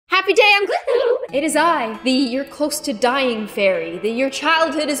happy day, I'm Gloom. It is I, the you're close to dying fairy, the your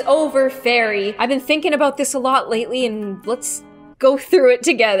childhood is over fairy. I've been thinking about this a lot lately, and let's go through it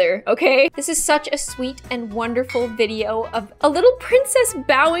together, okay? This is such a sweet and wonderful video of a little princess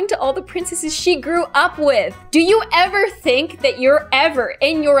bowing to all the princesses she grew up with. Do you ever think that you're ever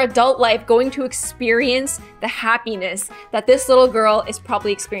in your adult life going to experience the happiness that this little girl is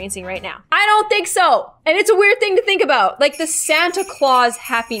probably experiencing right now? I don't think so. And it's a weird thing to think about. Like the Santa Claus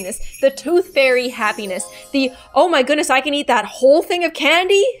happiness, the Tooth Fairy happiness, the, oh my goodness, I can eat that whole thing of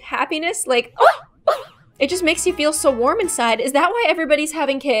candy happiness. Like, it just makes you feel so warm inside. Is that why everybody's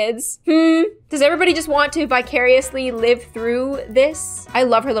having kids? Does everybody just want to vicariously live through this? I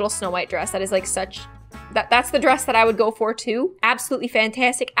love her little Snow White dress. That is like such, that's the dress that I would go for too. Absolutely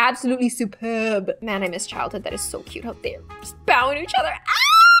fantastic, absolutely superb. Man, I miss childhood. That is so cute out there. Just bowing to each other.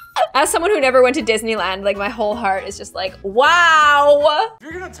 Ah! As someone who never went to Disneyland, like my whole heart is just like, wow. If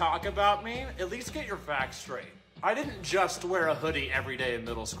you're gonna talk about me, at least get your facts straight. I didn't just wear a hoodie every day in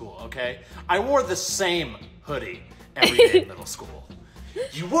middle school, okay? I wore the same hoodie every day in middle school.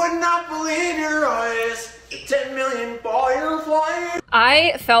 You would not believe your eyes, the 10 million fireflies.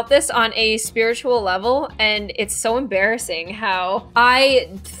 I felt this on a spiritual level, and it's so embarrassing how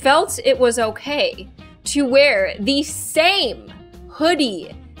I felt it was okay to wear the same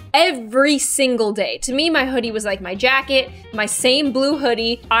hoodie every single day. To me, my hoodie was like my jacket, my same blue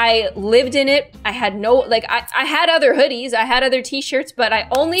hoodie. I lived in it. I had no, like, I had other hoodies, I had other t-shirts, but I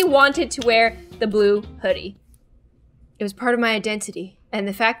only wanted to wear the blue hoodie. It was part of my identity. And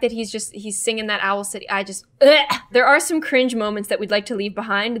the fact that he's singing that Owl City, There are some cringe moments that we'd like to leave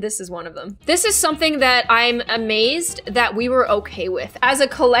behind. This is one of them. This is something that I'm amazed that we were okay with. As a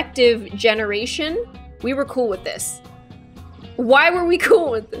collective generation, we were cool with this. Why were we cool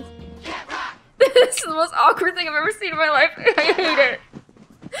with this? This is the most awkward thing I've ever seen in my life. I hate it.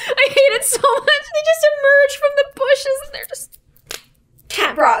 I hate it so much. They just emerge from the bushes and they're just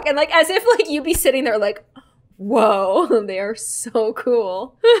cat rock. And like, as if like you'd be sitting there like, whoa, they are so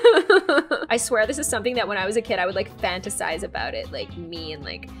cool. I swear this is something that when I was a kid, I would like fantasize about it. Like me and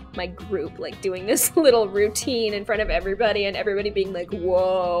like my group, like doing this little routine in front of everybody and everybody being like,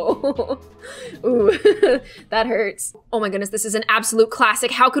 whoa. Ooh, that hurts. Oh my goodness, this is an absolute classic.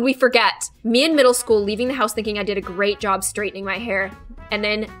 How could we forget? Me in middle school, leaving the house thinking I did a great job straightening my hair, and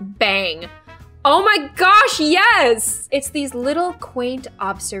then bang. Oh my gosh, yes! It's these little quaint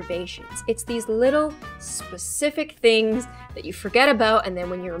observations. It's these little specific things that you forget about, and then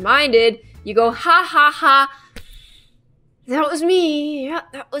when you're reminded, you go, ha ha ha, that was me, yeah,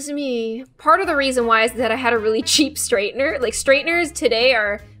 that was me. Part of the reason why is that I had a really cheap straightener. Like straighteners today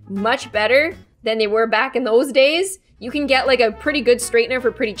are much better than they were back in those days. You can get like a pretty good straightener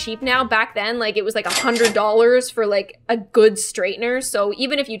for pretty cheap now. Back then, like it was like $100 for like a good straightener. So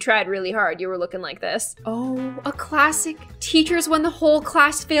even if you tried really hard, you were looking like this. Oh, a classic. Teachers when the whole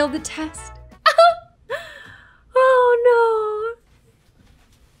class failed the test. Oh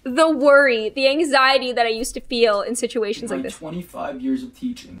no. The worry, the anxiety that I used to feel in situations like this. 25 years of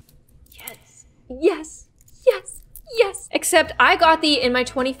teaching. Yes, yes, yes, yes. Except I got in my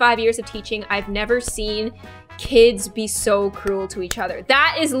 25 years of teaching, I've never seen kids be so cruel to each other.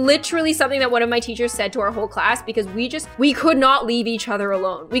 That is literally something that one of my teachers said to our whole class because we could not leave each other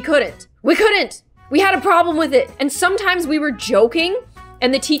alone. We couldn't. We couldn't. We had a problem with it. And sometimes we were joking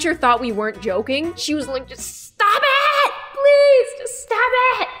and the teacher thought we weren't joking. She was like, just stop it! Please, just stop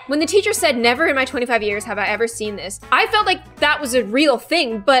it! When the teacher said, never in my 25 years have I ever seen this, I felt like that was a real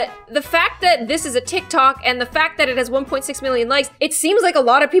thing, but the fact that this is a TikTok and the fact that it has 1.6 million likes, it seems like a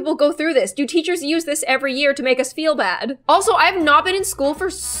lot of people go through this. Do teachers use this every year to make us feel bad? Also, I've not been in school for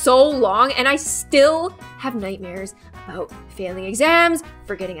so long and I still have nightmares about failing exams,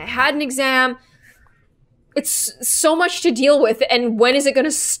 forgetting I had an exam. It's so much to deal with, and when is it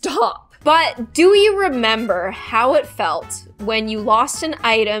gonna stop? But do you remember how it felt when you lost an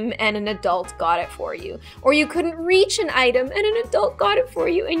item and an adult got it for you? Or you couldn't reach an item and an adult got it for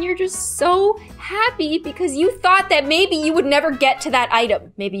you and you're just so happy because you thought that maybe you would never get to that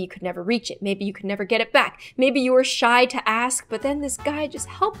item. Maybe you could never reach it. Maybe you could never get it back. Maybe you were shy to ask, but then this guy just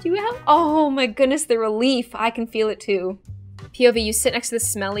helped you out. Oh my goodness, the relief. I can feel it too. POV, you sit next to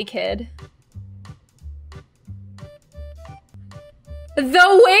this smelly kid.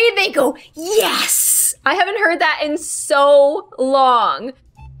 The way they go, yes! I haven't heard that in so long.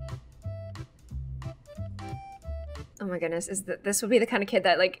 Oh my goodness, this would be the kind of kid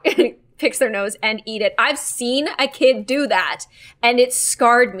that like picks their nose and eat it. I've seen a kid do that and it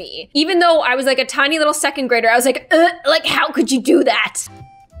scarred me. Even though I was like a tiny little second grader, I was like how could you do that?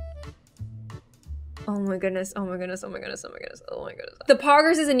 Oh my goodness, oh my goodness, oh my goodness, oh my goodness, oh my goodness. The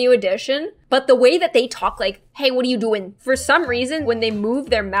Poggers is a new addition, but the way that they talk like, hey, what are you doing? For some reason, when they move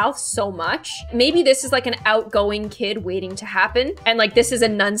their mouth so much, maybe this is like an outgoing kid waiting to happen, and like this is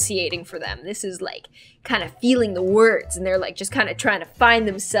enunciating for them. This is like kind of feeling the words, and they're like just kind of trying to find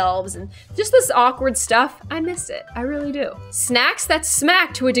themselves, and just this awkward stuff. I miss it, I really do. Snacks that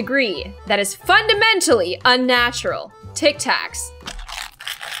smack to a degree that is fundamentally unnatural. Tic Tacs.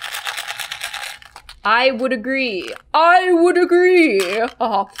 I would agree. I would agree.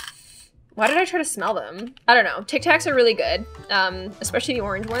 Oh, why did I try to smell them? I don't know. Tic Tacs are really good, especially the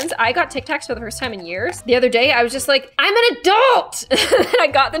orange ones. I got Tic Tacs for the first time in years. The other day, I was just like, I'm an adult!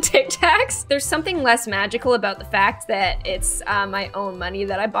 I got the Tic Tacs. There's something less magical about the fact that it's my own money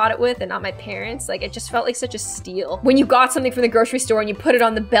that I bought it with and not my parents. Like, it just felt like such a steal. When you got something from the grocery store and you put it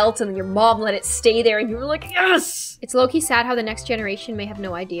on the belt and then your mom let it stay there and you were like, yes! It's low-key sad how the next generation may have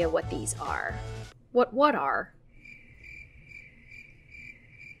no idea what these are. What are?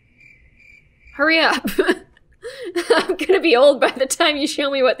 Hurry up. I'm gonna be old by the time you show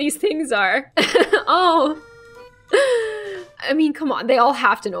me what these things are. Oh. I mean, come on, they all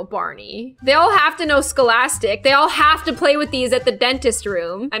have to know Barney. They all have to know Scholastic. They all have to play with these at the dentist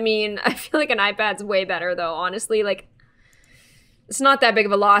room. I mean, I feel like an iPad's way better though, honestly. Like, it's not that big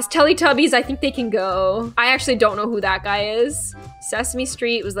of a loss. Teletubbies, I think they can go. I actually don't know who that guy is. Sesame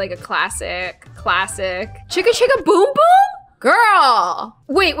Street was like a classic. Chicka Chicka Boom Boom? Girl!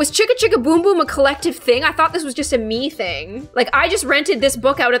 Wait, was Chicka Chicka Boom Boom a collective thing? I thought this was just a me thing. Like, I just rented this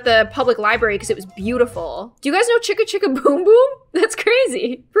book out at the public library because it was beautiful. Do you guys know Chicka Chicka Boom Boom? That's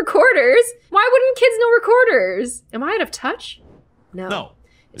crazy. Recorders? Why wouldn't kids know recorders? Am I out of touch? No.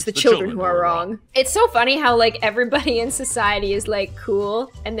 It's the children who are wrong. It's so funny how like everybody in society is like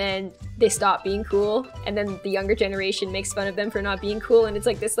cool and then they stop being cool and then the younger generation makes fun of them for not being cool, and it's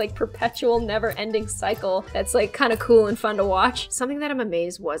like this like perpetual never-ending cycle that's like kind of cool and fun to watch. Something that I'm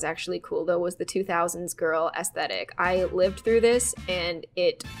amazed was actually cool though was the 2000s girl aesthetic. I lived through this and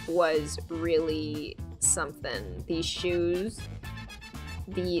it was really something. These shoes,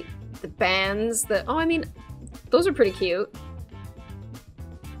 the bands, oh, I mean, those are pretty cute.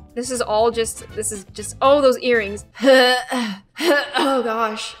 This is just, oh, those earrings. Oh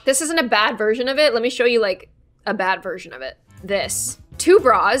gosh. This isn't a bad version of it. Let me show you like a bad version of it. This. 2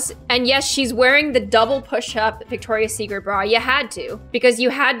 bras, and yes, she's wearing the double push-up Victoria's Secret bra. You had to, because you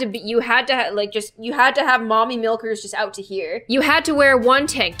had to have mommy milkers just out to here. You had to wear 1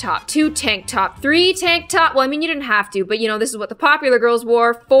 tank top, 2 tank top, 3 tank top. Well, I mean, you didn't have to, but you know, this is what the popular girls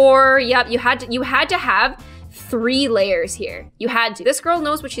wore. 4, yep, you had to have 3 layers here. You had to. This girl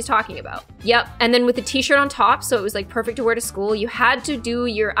knows what she's talking about. Yep. And then with the t-shirt on top, so it was like perfect to wear to school. You had to do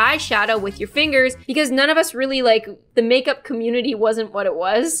your eyeshadow with your fingers because none of us really like, the makeup community wasn't what it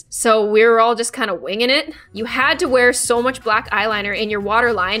was. So we were all just kind of winging it. You had to wear so much black eyeliner in your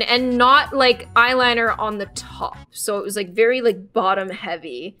waterline and not like eyeliner on the top. So it was like very like bottom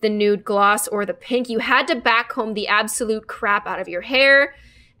heavy. The nude gloss or the pink. You had to backcomb the absolute crap out of your hair.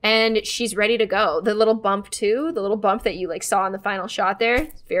 And she's ready to go. The little bump too, the little bump that you like saw in the final shot there,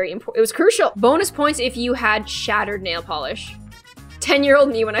 it's very important. It was crucial. Bonus points if you had shattered nail polish. 10-year-old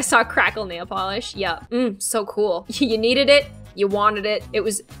me when I saw crackle nail polish. Yeah, so cool. You needed it, you wanted it. It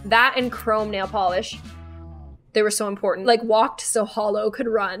was that and chrome nail polish. They were so important. Like walked so hollow could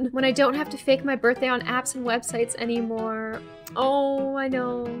run. When I don't have to fake my birthday on apps and websites anymore. Oh, I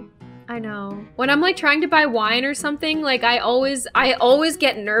know. I know. When I'm like trying to buy wine or something, like I always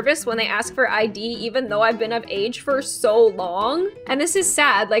get nervous when they ask for ID, even though I've been of age for so long. And this is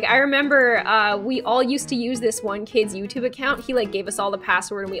sad. Like I remember we all used to use this one kid's YouTube account. He like gave us all the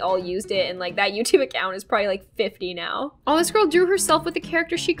password and we all used it. And like that YouTube account is probably like 50 now. Oh, this girl drew herself with the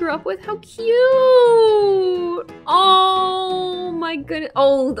character she grew up with. How cute. Oh my goodness.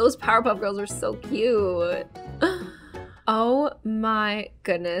 Oh, those Powerpuff Girls are so cute. Oh my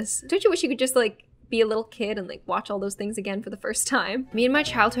goodness. Don't you wish you could just like be a little kid and like watch all those things again for the first time? Me and my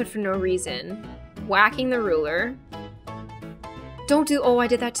childhood for no reason. Whacking the ruler. Don't do, oh, I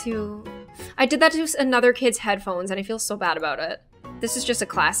did that too. I did that to another kid's headphones and I feel so bad about it. This is just a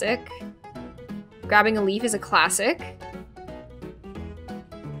classic. Grabbing a leaf is a classic.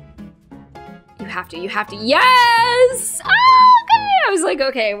 You have to, yes! Oh, okay. I was like,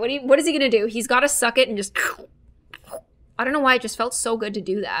 okay, what is he gonna do? He's gotta suck it and just, I don't know why it just felt so good to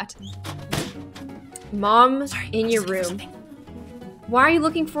do that. Mom, in your room. Why are you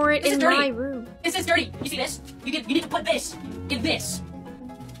looking for it in my room? This is dirty. You see this? You need to put this in this.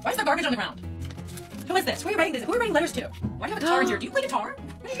 Why is there garbage on the ground? Who is this? Who are you writing this? Who are you writing letters to? Why do you have a guitar in here? Do you play guitar?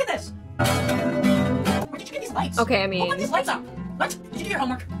 Where did you get this? Where did you get these lights? Okay, I mean. Who put these lights up? What? Did you do your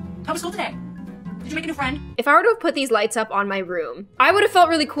homework? How was school today? Did you make a new friend? If I were to have put these lights up on my room, I would have felt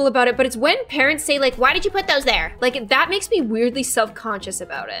really cool about it, but it's when parents say like, why did you put those there? Like that makes me weirdly self-conscious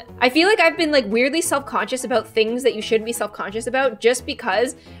about it. I feel like I've been like weirdly self-conscious about things that you shouldn't be self-conscious about just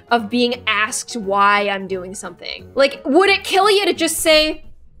because of being asked why I'm doing something. Like, would it kill you to just say,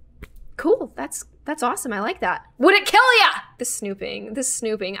 cool, that's awesome, I like that. Would it kill ya? This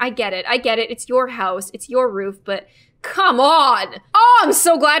snooping, I get it, it's your house, it's your roof, but come on. Oh, I'm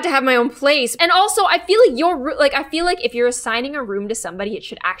so glad to have my own place. And also, I feel like I feel like if you're assigning a room to somebody, it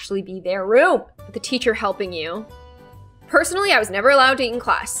should actually be their room. The teacher helping you. Personally, I was never allowed to eat in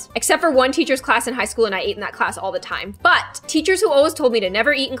class, except for one teacher's class in high school, and I ate in that class all the time. But teachers who always told me to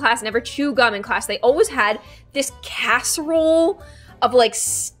never eat in class, never chew gum in class, they always had this casserole of like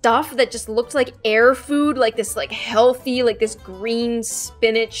stuff that just looked like air food, like this like healthy, like this green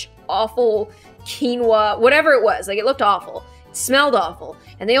spinach, awful quinoa, whatever it was. Like it looked awful, it smelled awful.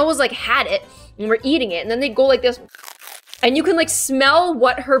 And they always like had it and were eating it. And then they'd go like this. And you can like smell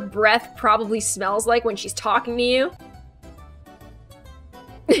what her breath probably smells like when she's talking to you.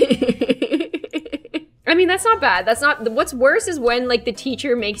 I mean, that's not bad. That's not, what's worse is when like the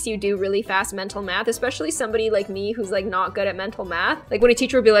teacher makes you do really fast mental math, especially somebody like me who's like not good at mental math. Like when a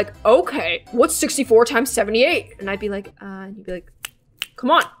teacher would be like, okay, what's 64 times 78? And I'd be like, and you'd be like,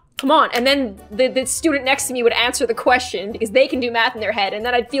 come on. And then the student next to me would answer the question because they can do math in their head. And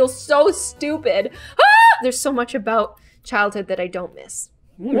then I'd feel so stupid. Ah! There's so much about childhood that I don't miss.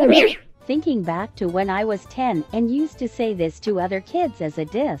 Thinking back to when I was 10 and used to say this to other kids as a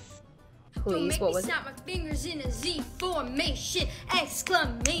diss. Please, what was it? Snap my fingers in a Z formation,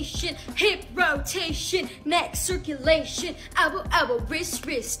 exclamation, hip rotation, neck circulation, elbow,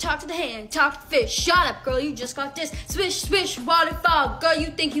 wrist, talk to the hand, talk to the fish, shut up girl, you just got this, swish, waterfall, girl, you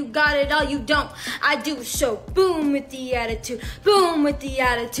think you got it all, you don't, I do so, boom with the attitude,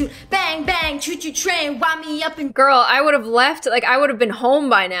 bang, choo-choo train, wind me up and girl, I would have left, like I would have been home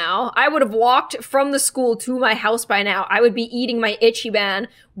by now, I would have walked from the school to my house by now, I would be eating my Ichiban,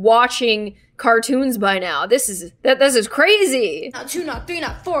 watching cartoons by now. This is crazy. Not 2, not 3,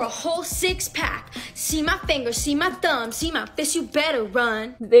 not 4, a whole 6-pack. See my fingers, see my thumb, see my fist, you better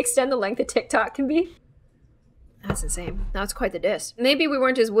run. Did they extend the length of TikTok can be? That's insane. Now it's quite the diss. Maybe we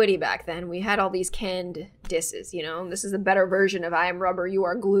weren't as witty back then. We had all these canned disses, you know? This is a better version of I am rubber, you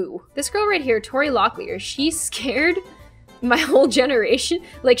are glue. This girl right here, Tori Locklear, she scared my whole generation.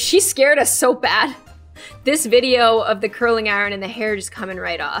 Like, she scared us so bad. This video of the curling iron and the hair just coming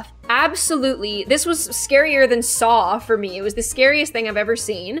right off. Absolutely, this was scarier than Saw for me. It was the scariest thing I've ever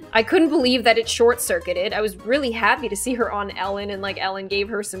seen. I couldn't believe that it short-circuited. I was really happy to see her on Ellen and like Ellen gave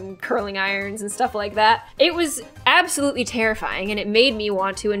her some curling irons and stuff like that. It was absolutely terrifying and it made me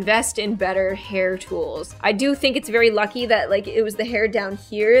want to invest in better hair tools. I do think it's very lucky that like it was the hair down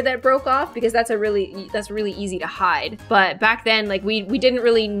here that broke off because that's really easy to hide. But back then like we didn't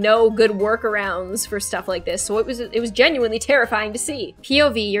really know good workarounds for stuff like this, so it was genuinely terrifying to see.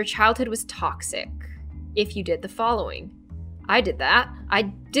 POV, your childhood was toxic if you did the following. I did that. I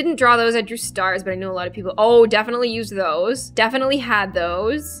didn't draw those, I drew stars, but I know a lot of people, oh, definitely used those. Definitely had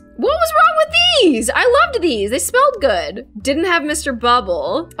those. What was wrong with these? I loved these, they smelled good. Didn't have Mr.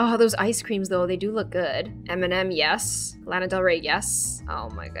 Bubble. Oh, those ice creams though, they do look good. M&M, yes. Lana Del Rey, yes. Oh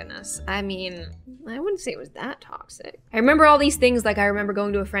my goodness. I mean, I wouldn't say it was that toxic. I remember all these things, like I remember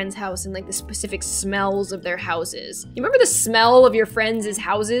going to a friend's house and like the specific smells of their houses. You remember the smell of your friends'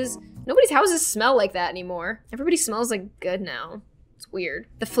 houses? Nobody's houses smell like that anymore. Everybody smells like good now. It's weird.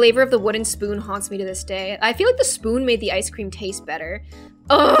 The flavor of the wooden spoon haunts me to this day. I feel like the spoon made the ice cream taste better.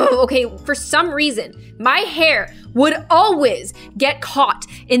 Oh, okay, for some reason, my hair would always get caught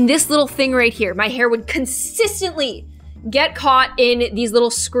in this little thing right here. My hair would consistently get caught in these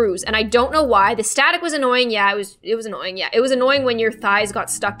little screws, and I don't know why. The static was annoying, yeah, it was annoying, yeah. It was annoying when your thighs got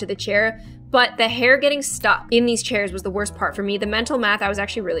stuck to the chair, but the hair getting stuck in these chairs was the worst part for me. The mental math, I was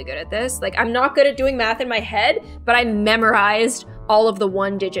actually really good at this. Like, I'm not good at doing math in my head, but I memorized all of the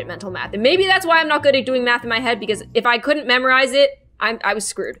 1-digit mental math. And maybe that's why I'm not good at doing math in my head, because if I couldn't memorize it, I was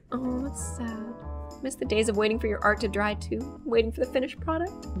screwed. Oh, that's sad. Miss the days of waiting for your art to dry too, waiting for the finished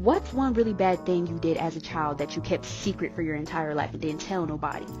product. What's one really bad thing you did as a child that you kept secret for your entire life and didn't tell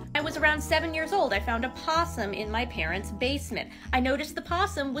nobody? I was around 7 years old. I found a possum in my parents' basement. I noticed the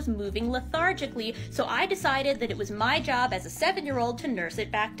possum was moving lethargically, so I decided that it was my job as a 7-year-old to nurse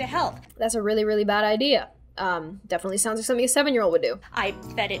it back to health. That's a really, really bad idea. Definitely sounds like something a 7-year-old would do. I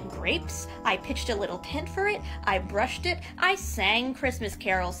fed it grapes, I pitched a little tent for it, I brushed it, I sang Christmas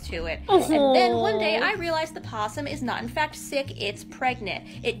carols to it. And then one day I realized the possum is not in fact sick, it's pregnant.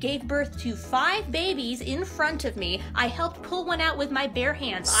 It gave birth to 5 babies in front of me. I helped pull one out with my bare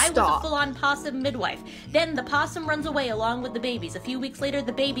hands. I was a full-on possum midwife. Then the possum runs away along with the babies. A few weeks later,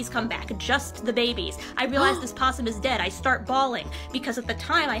 the babies come back, just the babies. I realize this possum is dead. I start bawling because at the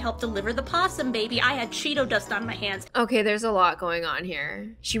time I helped deliver the possum baby, I had Cheeto dust on my hands. Okay, there's a lot going on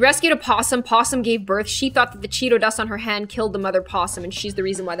here. She rescued a possum, possum gave birth, she thought that the Cheeto dust on her hand killed the mother possum, and she's the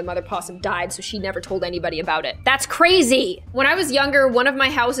reason why the mother possum died, so she never told anybody about it. That's crazy! When I was younger, one of my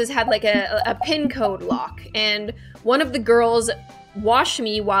houses had like a pin code lock, and one of the girls watched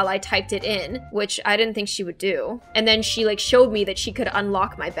me while I typed it in, which I didn't think she would do. And then she like showed me that she could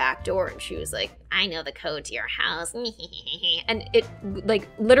unlock my back door, and she was like, I know the code to your house. And it like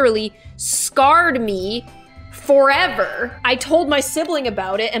literally scarred me forever. I told my sibling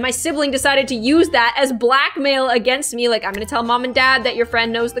about it, and my sibling decided to use that as blackmail against me. Like, I'm gonna tell mom and dad that your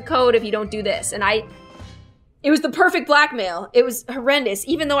friend knows the code if you don't do this. And it was the perfect blackmail. It was horrendous,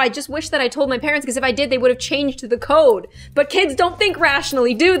 even though I just wish that I told my parents, because if I did, they would have changed the code. But kids don't think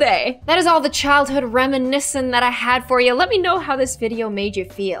rationally, do they? That is all the childhood reminiscing that I had for you. Let me know how this video made you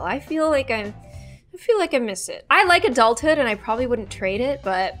feel. I feel like I miss it. I like adulthood and I probably wouldn't trade it,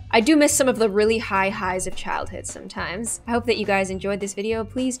 but I do miss some of the really high highs of childhood sometimes. I hope that you guys enjoyed this video.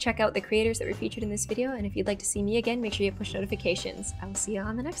 Please check out the creators that were featured in this video, and if you'd like to see me again, make sure you push notifications. I will see you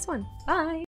on the next one. Bye!